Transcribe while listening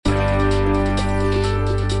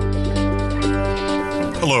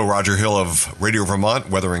Hello, Roger Hill of Radio Vermont,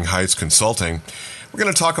 Wuthering Heights Consulting. We're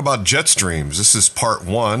going to talk about jet streams. This is part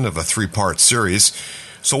one of a three-part series.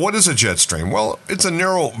 So what is a jet stream? Well, it's a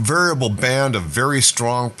narrow, variable band of very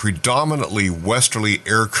strong, predominantly westerly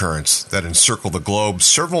air currents that encircle the globe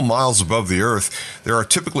several miles above the Earth. There are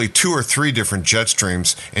typically 2 or 3 different jet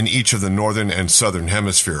streams in each of the northern and southern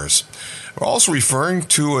hemispheres. We're also referring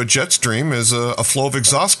to a jet stream as a flow of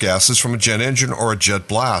exhaust gases from a jet engine or a jet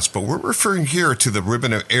blast, but we're referring here to the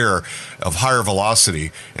ribbon of air of higher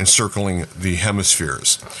velocity encircling the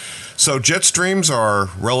hemispheres. So jet streams are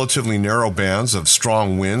relatively narrow bands of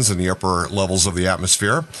strong winds in the upper levels of the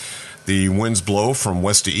atmosphere. The winds blow from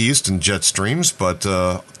west to east in jet streams, but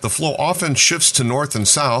the flow often shifts to north and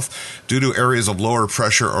south due to areas of lower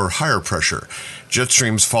pressure or higher pressure. Jet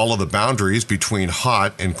streams follow the boundaries between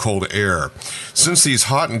hot and cold air. Since these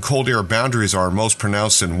hot and cold air boundaries are most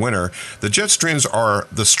pronounced in winter, the jet streams are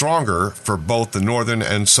the stronger for both the northern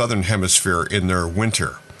and southern hemisphere in their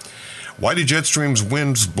winter. Why do jet streams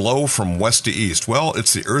winds blow from west to east? Well,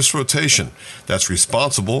 it's the Earth's rotation that's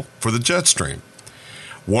responsible for the jet stream.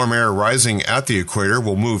 Warm air rising at the equator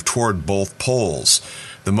will move toward both poles.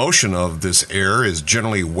 The motion of this air is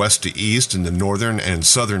generally west to east in the northern and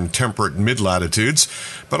southern temperate mid-latitudes,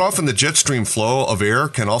 but often the jet stream flow of air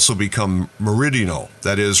can also become meridional,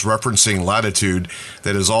 that is, referencing latitude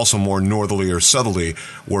that is also more northerly or southerly,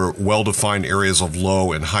 where well-defined areas of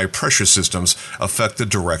low and high pressure systems affect the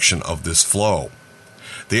direction of this flow.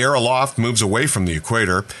 The air aloft moves away from the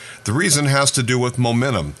equator. The reason has to do with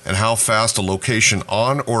momentum and how fast a location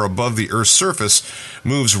on or above the Earth's surface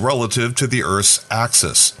moves relative to the Earth's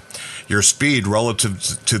axis. Your speed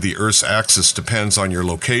relative to the Earth's axis depends on your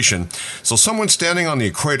location, so someone standing on the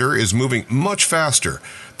equator is moving much faster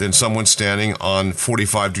than someone standing on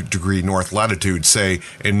 45-degree north latitude, say,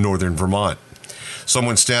 in northern Vermont.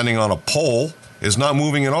 Someone standing on a pole is not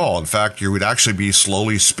moving at all. In fact, you would actually be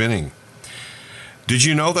slowly spinning. Did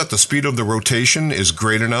you know that the speed of the rotation is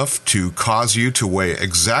great enough to cause you to weigh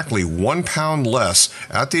exactly 1 pound less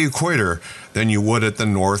at the equator than you would at the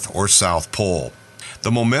North or South Pole?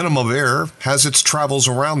 The momentum of air has its travels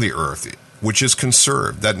around the Earth, which is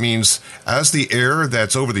conserved. That means as the air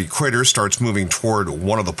that's over the equator starts moving toward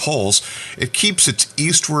one of the poles, it keeps its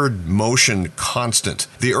eastward motion constant.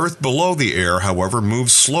 The Earth below the air, however,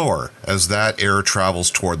 moves slower as that air travels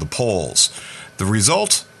toward the poles. The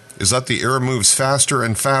result is that the air moves faster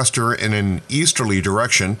and faster in an easterly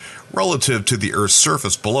direction relative to the Earth's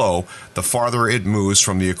surface below, the farther it moves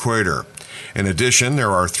from the equator. In addition,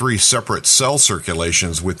 there are 3 separate cell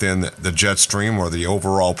circulations within the jet stream or the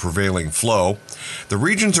overall prevailing flow. The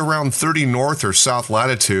regions around 30 north or south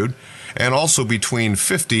latitude and also between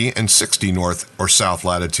 50 and 60 north or south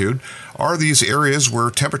latitude are these areas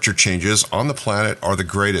where temperature changes on the planet are the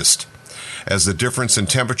greatest. As the difference in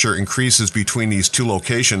temperature increases between these 2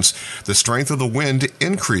 locations, the strength of the wind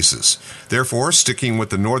increases. Therefore, sticking with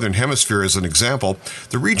the northern hemisphere as an example,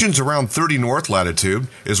 the regions around 30 north latitude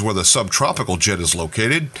is where the subtropical jet is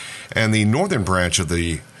located, and the northern branch of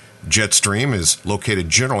the jet stream is located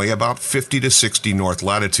generally about 50 to 60 north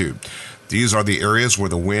latitude. These are the areas where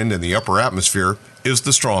the wind in the upper atmosphere is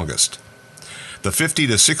the strongest. The 50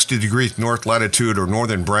 to 60 degrees north latitude or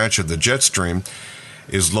northern branch of the jet stream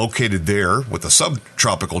is located there, with a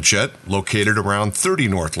subtropical jet located around 30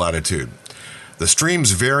 north latitude. The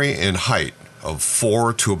streams vary in height of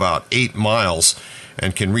 4 to about 8 miles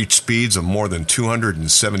and can reach speeds of more than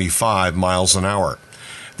 275 miles an hour.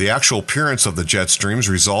 The actual appearance of the jet streams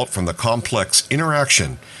result from the complex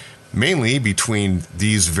interaction mainly between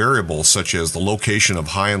these variables such as the location of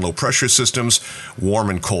high and low pressure systems, warm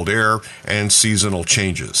and cold air, and seasonal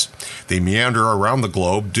changes. They meander around the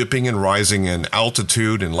globe, dipping and rising in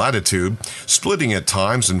altitude and latitude, splitting at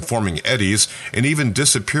times and forming eddies, and even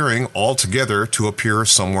disappearing altogether to appear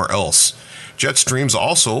somewhere else. Jet streams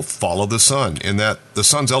also follow the sun, in that the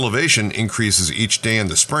sun's elevation increases each day in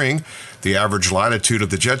the spring. The average latitude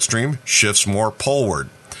of the jet stream shifts more poleward.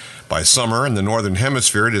 By summer in the northern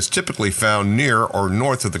hemisphere, it is typically found near or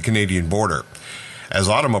north of the Canadian border. As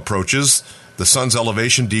autumn approaches, the sun's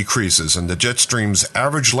elevation decreases and the jet stream's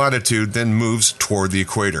average latitude then moves toward the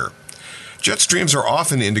equator. Jet streams are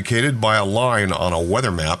often indicated by a line on a weather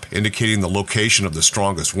map indicating the location of the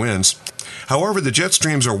strongest winds. However, the jet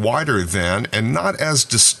streams are wider than and not as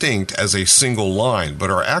distinct as a single line, but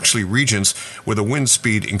are actually regions where the wind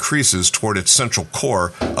speed increases toward its central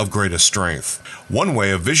core of greatest strength. One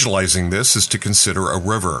way of visualizing this is to consider a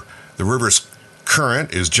river. The river's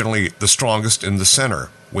current is generally the strongest in the center,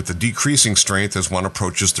 with the decreasing strength as one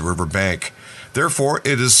approaches the river bank. Therefore,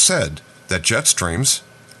 it is said that jet streams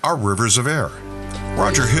are rivers of air.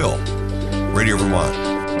 Roger Hill, Radio Vermont.